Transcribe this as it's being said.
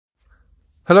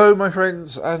Hello, my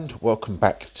friends, and welcome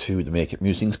back to the Meerkat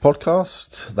Musings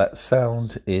podcast. That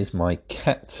sound is my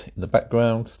cat in the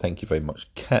background. Thank you very much,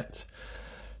 cat.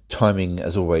 Timing,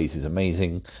 as always, is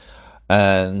amazing.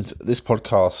 And this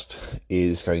podcast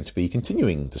is going to be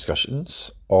continuing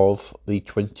discussions of the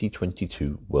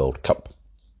 2022 World Cup.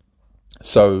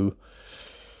 So,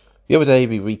 the other day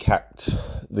we recapped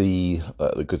the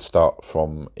good start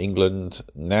from England.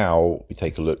 Now we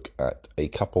take a look at a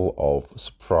couple of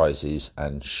surprises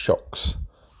and shocks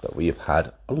that we have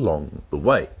had along the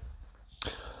way.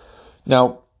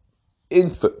 Now, in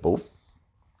football,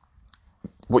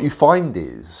 what you find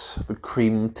is the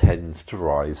cream tends to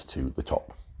rise to the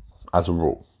top, as a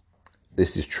rule.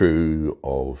 This is true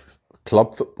of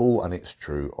club football and it's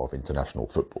true of international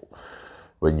football.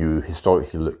 When you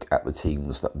historically look at the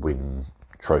teams that win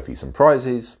trophies and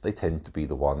prizes, they tend to be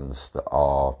the ones that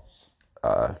are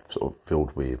sort of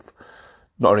filled with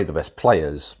not only the best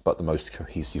players, but the most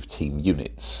cohesive team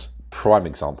units. Prime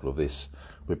example of this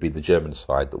would be the German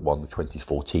side that won the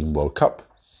 2014 World Cup.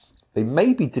 They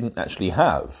maybe didn't actually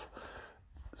have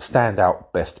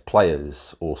standout best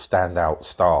players or standout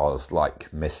stars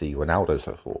like Messi, Ronaldo,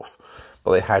 so forth,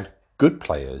 but they had good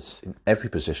players in every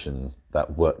position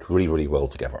that worked really, really well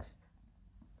together.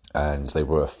 And they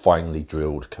were a finely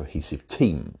drilled, cohesive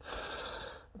team.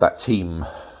 That team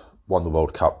won the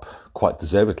World Cup quite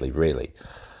deservedly, really.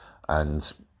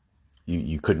 And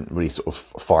you couldn't really sort of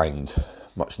find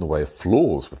much in the way of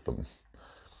flaws with them.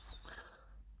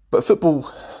 But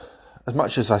football, as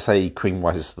much as I say cream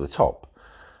rises to the top,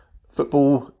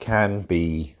 football can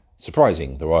be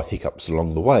surprising. There are hiccups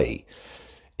along the way.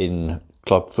 In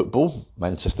club football,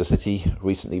 Manchester City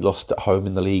recently lost at home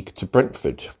in the league to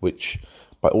Brentford, which,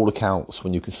 by all accounts,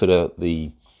 when you consider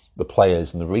the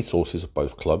players and the resources of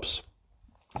both clubs,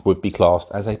 would be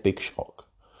classed as a big shock,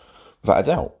 without a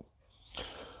doubt.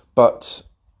 But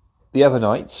the other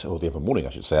night, or the other morning,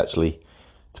 I should say, actually,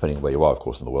 depending on where you are, of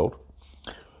course, in the world,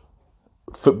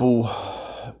 football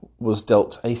was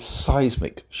dealt a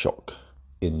seismic shock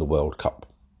in the World Cup.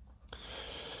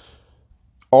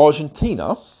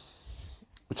 Argentina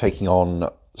were taking on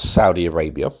Saudi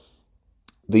Arabia.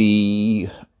 The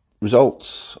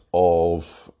results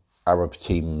of Arab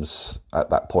teams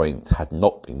at that point had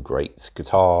not been great.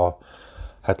 Qatar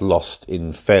had lost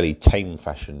in fairly tame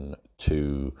fashion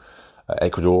to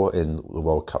Ecuador in the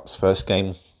World Cup's first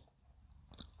game,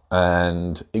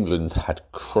 and England had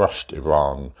crushed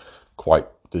Iran quite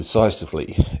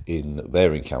decisively in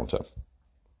their encounter.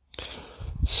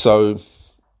 So,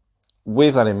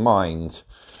 with that in mind,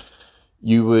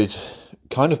 you would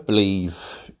kind of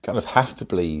have to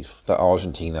believe that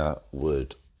Argentina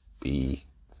would be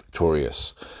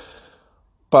victorious.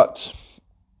 But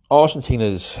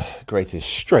Argentina's greatest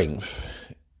strength,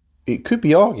 it could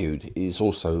be argued, is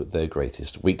also their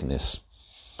greatest weakness.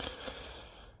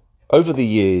 Over the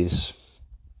years,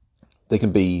 there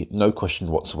can be no question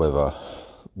whatsoever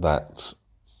that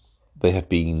they have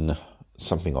been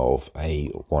something of a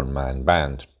one-man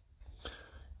band.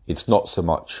 It's not so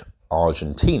much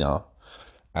Argentina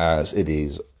as it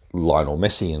is Lionel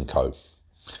Messi and co.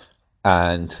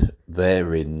 And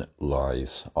therein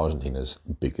lies Argentina's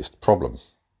biggest problem.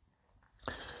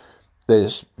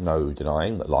 There's no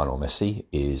denying that Lionel Messi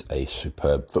is a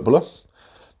superb footballer,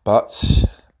 but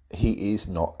he is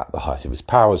not at the height of his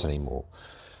powers anymore.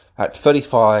 At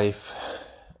 35,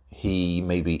 he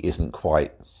maybe isn't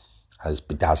quite as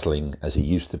bedazzling as he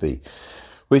used to be,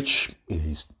 which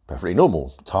is perfectly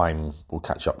normal. Time will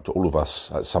catch up to all of us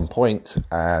at some point,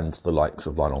 and the likes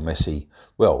of Lionel Messi,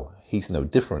 well, he's no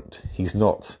different. He's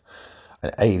not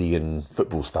an alien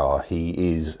football star.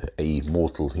 He is a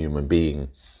mortal human being,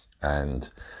 and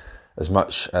as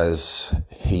much as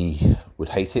he would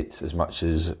hate it, as much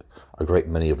as a great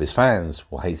many of his fans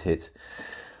will hate it,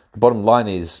 the bottom line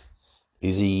is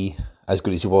he as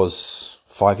good as he was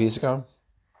 5 years ago?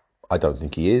 I don't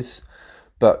think he is.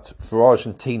 But for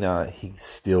Argentina, he's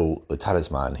still the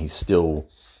talisman. He's still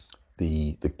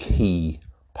the key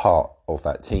part of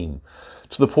that team.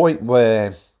 To the point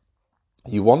where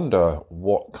you wonder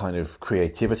what kind of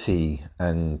creativity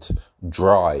and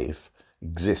drive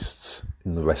exists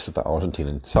in the rest of that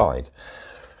Argentinian side.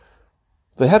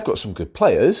 They have got some good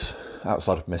players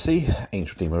outside of Messi.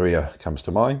 Angel Di Maria comes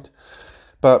to mind.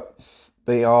 But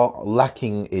they are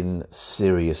lacking in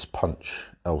serious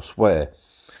punch elsewhere.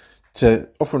 To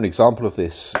offer an example of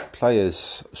this,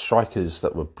 strikers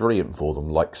that were brilliant for them,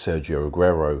 like Sergio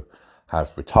Aguero,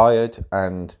 have retired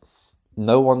and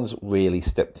no one's really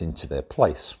stepped into their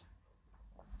place.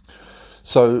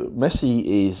 So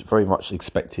Messi is very much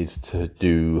expected to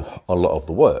do a lot of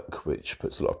the work, which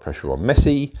puts a lot of pressure on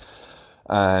Messi.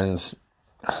 And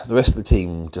the rest of the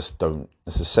team just don't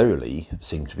necessarily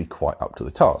seem to be quite up to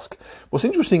the task. What's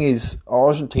interesting is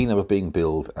Argentina were being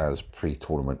billed as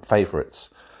pre-tournament favourites,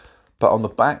 but on the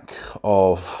back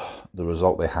of the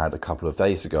result they had a couple of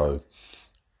days ago,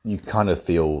 you kind of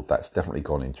feel that's definitely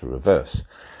gone into reverse.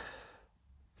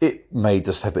 It may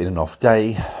just have been an off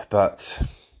day, but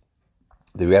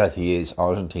the reality is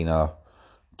Argentina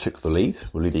took the lead.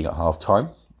 We're leading at half-time,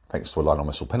 thanks to a line-on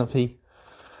whistle penalty.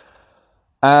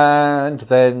 And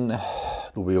then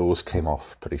the wheels came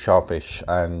off pretty sharpish,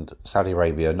 and Saudi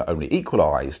Arabia not only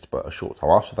equalised, but a short time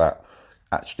after that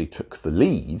actually took the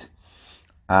lead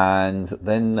and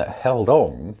then held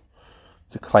on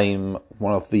to claim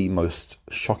one of the most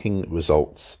shocking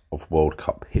results of World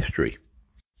Cup history.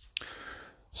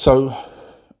 So,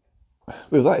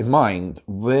 with that in mind,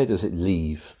 where does it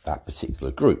leave that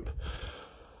particular group?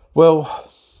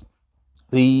 Well,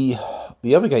 the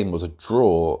other game was a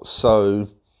draw, so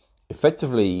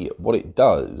effectively what it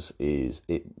does is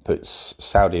it puts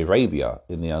Saudi Arabia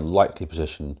in the unlikely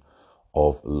position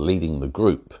of leading the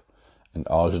group and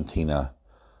Argentina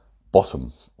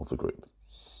bottom of the group.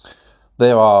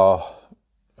 There are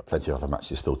plenty of other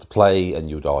matches still to play, and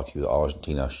you would argue that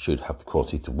Argentina should have the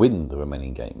quality to win the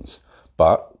remaining games,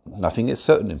 but nothing is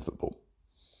certain in football.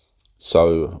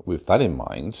 So with that in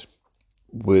mind,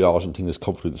 will Argentina's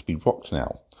confidence be rocked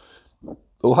now?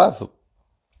 They'll have,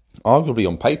 arguably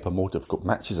on paper, more difficult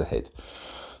matches ahead.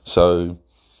 So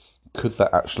could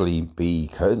that actually be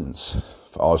curtains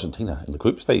for Argentina in the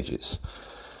group stages?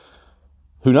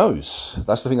 Who knows?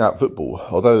 That's the thing about football.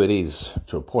 Although it is,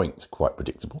 to a point, quite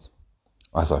predictable.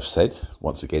 As I've said,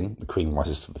 once again, the cream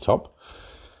rises to the top.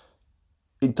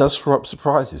 It does throw up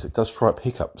surprises. It does throw up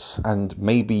hiccups. And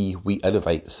maybe we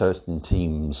elevate certain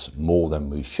teams more than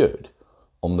we should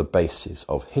on the basis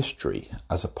of history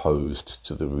as opposed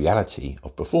to the reality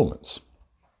of performance.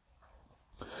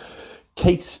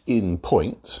 Case in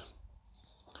point,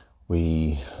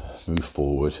 we move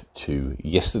forward to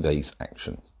yesterday's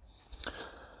action.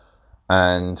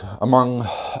 And among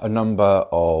a number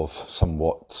of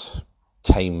somewhat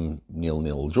tame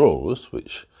 0-0 draws,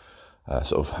 which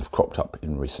sort of have cropped up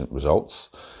in recent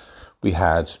results, we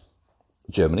had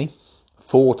Germany,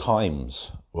 4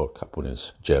 times World Cup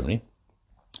winners Germany,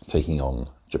 taking on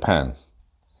Japan.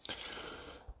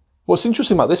 What's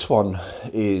interesting about this one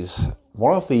is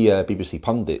one of the BBC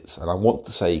pundits, and I want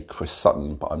to say Chris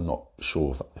Sutton, but I'm not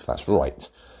sure if that's right,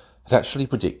 had actually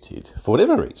predicted, for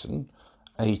whatever reason,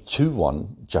 a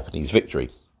 2-1 Japanese victory,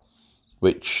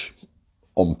 which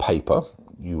on paper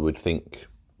you would think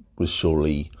was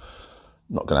surely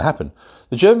not going to happen.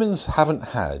 The Germans haven't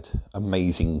had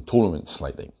amazing tournaments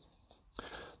lately.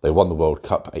 They won the World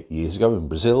Cup 8 years ago in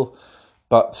Brazil,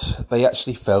 but they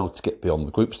actually failed to get beyond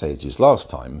the group stages last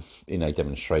time in a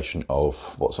demonstration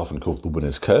of what's often called the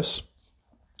winner's curse.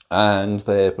 And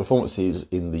their performances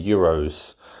in the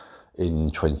Euros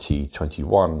in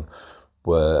 2021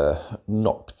 were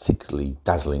not particularly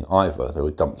dazzling either. They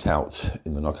were dumped out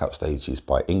in the knockout stages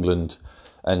by England,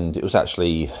 and it was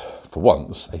actually, for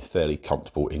once, a fairly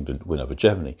comfortable England win over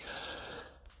Germany.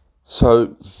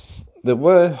 So there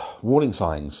were warning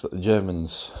signs that the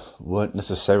Germans weren't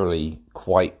necessarily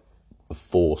quite the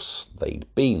force they'd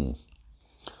been.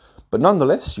 But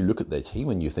nonetheless, you look at their team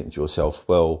and you think to yourself,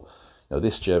 well,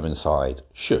 this German side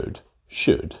should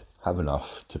have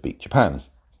enough to beat Japan.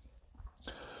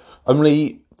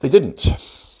 Only they didn't.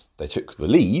 They took the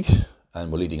lead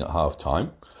and were leading at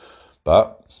half-time.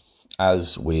 But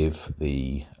as with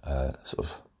the sort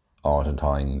of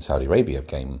Argentine-Saudi Arabia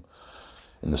game,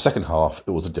 in the second half,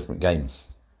 it was a different game.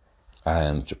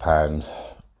 And Japan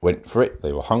went for it.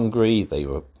 They were hungry. They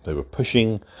were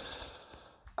pushing.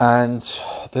 And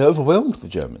they overwhelmed the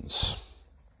Germans.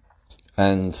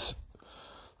 And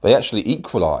they actually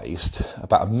equalised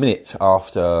about a minute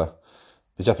after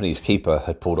the Japanese keeper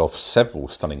had pulled off several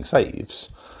stunning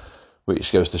saves,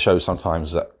 which goes to show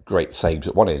sometimes that great saves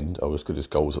at one end are as good as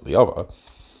goals at the other.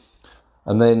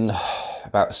 And then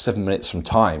about 7 minutes from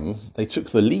time, they took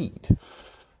the lead.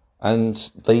 And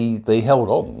they held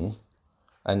on,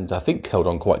 and I think held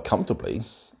on quite comfortably,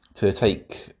 to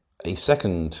take a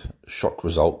second shock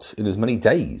result in as many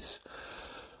days.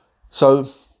 So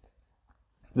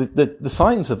the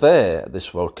signs are there at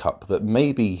this World Cup that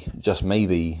maybe, just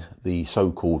maybe, the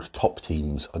so-called top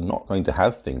teams are not going to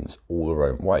have things all their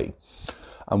own way.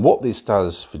 And what this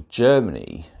does for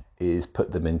Germany is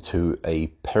put them into a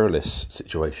perilous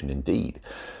situation indeed.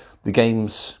 The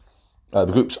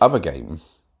group's other game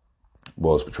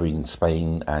was between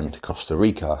Spain and Costa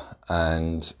Rica,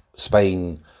 and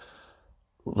Spain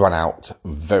run out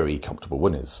very comfortable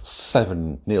winners,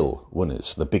 7-0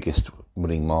 winners, the biggest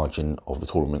winning margin of the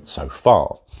tournament so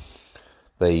far.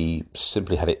 They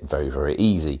simply had it very, very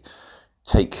easy.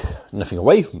 Take nothing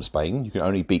away from Spain, you can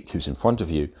only beat who's in front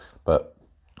of you, but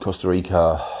Costa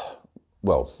Rica,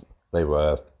 well, they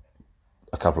were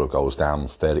a couple of goals down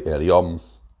fairly early on,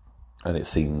 and it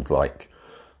seemed like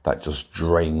that just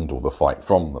drained all the fight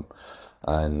from them,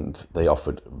 and they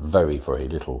offered very, very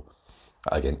little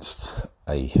against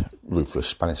a ruthless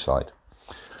Spanish side.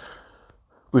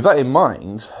 With that in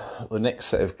mind, the next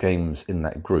set of games in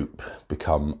that group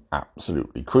become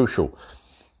absolutely crucial.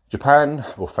 Japan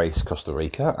will face Costa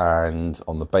Rica, and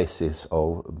on the basis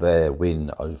of their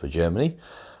win over Germany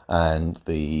and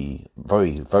the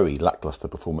very, very lacklustre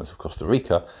performance of Costa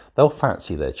Rica, they'll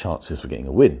fancy their chances for getting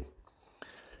a win.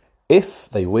 If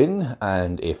they win,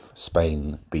 and if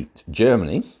Spain beat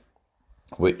Germany,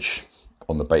 which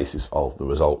on the basis of the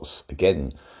results,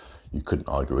 again, you couldn't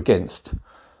argue against,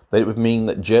 then it would mean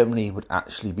that Germany would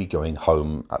actually be going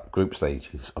home at the group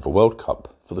stages of a World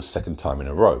Cup for the second time in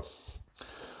a row,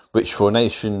 which for a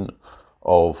nation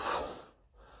of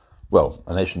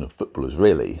footballers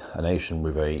really, a nation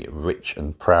with a rich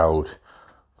and proud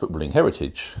footballing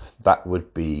heritage, that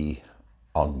would be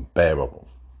unbearable.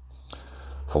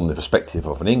 From the perspective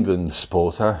of an England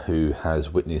supporter who has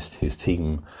witnessed his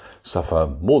team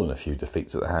suffer more than a few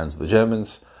defeats at the hands of the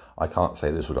Germans, I can't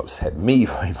say this would upset me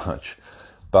very much,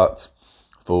 but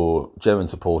for German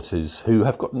supporters who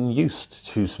have gotten used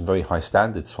to some very high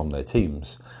standards from their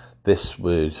teams, this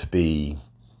would be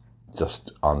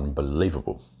just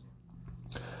unbelievable.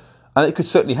 And it could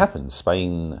certainly happen.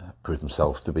 Spain proved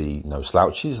themselves to be no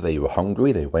slouches. They were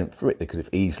hungry, they went for it, they could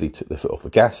have easily took their foot off the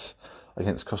gas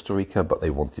against Costa Rica, but they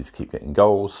wanted to keep getting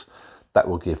goals. That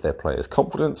will give their players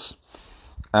confidence,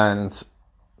 and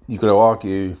you've got to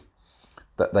argue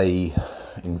that they,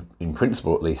 in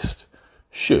principle at least,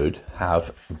 should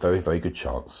have a very, very good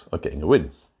chance of getting a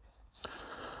win.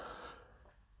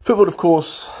 Football, of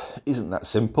course, isn't that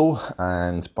simple,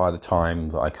 and by the time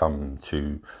that I come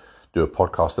to do a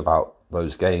podcast about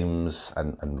those games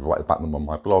and write about them on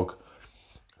my blog,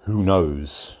 who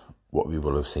knows what we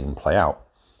will have seen play out.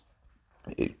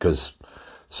 Because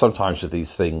sometimes with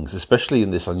these things, especially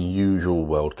in this unusual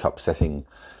World Cup setting,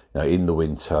 in the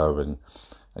winter and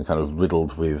kind of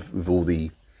riddled with all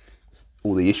the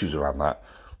issues around that,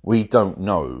 we don't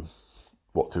know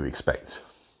what to expect.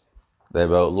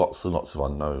 There are lots and lots of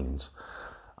unknowns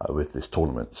with this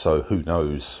tournament, so who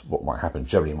knows what might happen.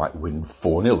 Germany might win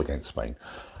 4-0 against Spain,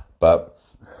 but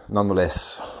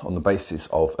nonetheless, on the basis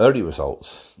of early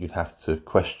results, you'd have to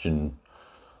question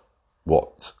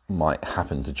what might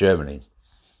happen to Germany.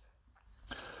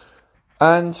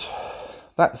 And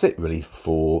that's it really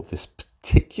for this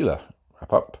particular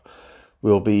wrap-up.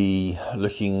 We'll be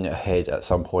looking ahead at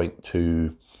some point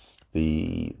to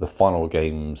the final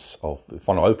games of the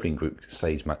final opening group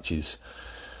stage matches,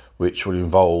 which will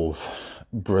involve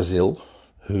Brazil,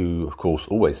 who of course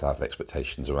always have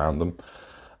expectations around them,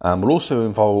 and will also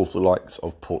involve the likes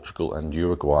of Portugal and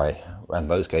Uruguay, and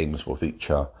those games will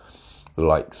feature the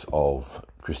likes of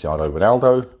Cristiano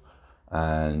Ronaldo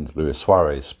and Luis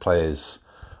Suarez, players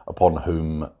upon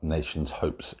whom nations'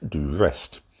 hopes do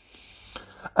rest.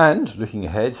 And looking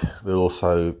ahead, we'll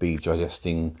also be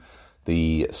digesting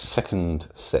the second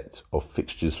set of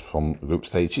fixtures from the group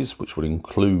stages, which will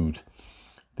include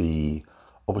the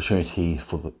opportunity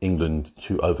for England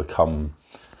to overcome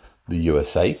the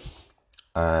USA,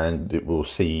 and it will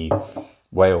see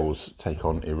Wales take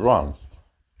on Iran.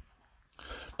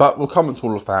 But we'll comment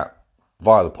all of that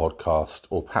via the podcast,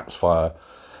 or perhaps via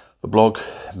the blog,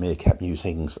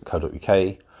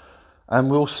 meerkatmusings.co.uk, and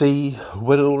we'll see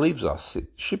where it all leaves us. It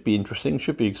should be interesting,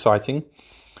 should be exciting.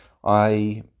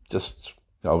 I just,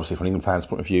 obviously from an England fan's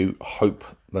point of view, hope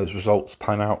those results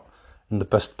pan out in the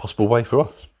best possible way for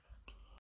us.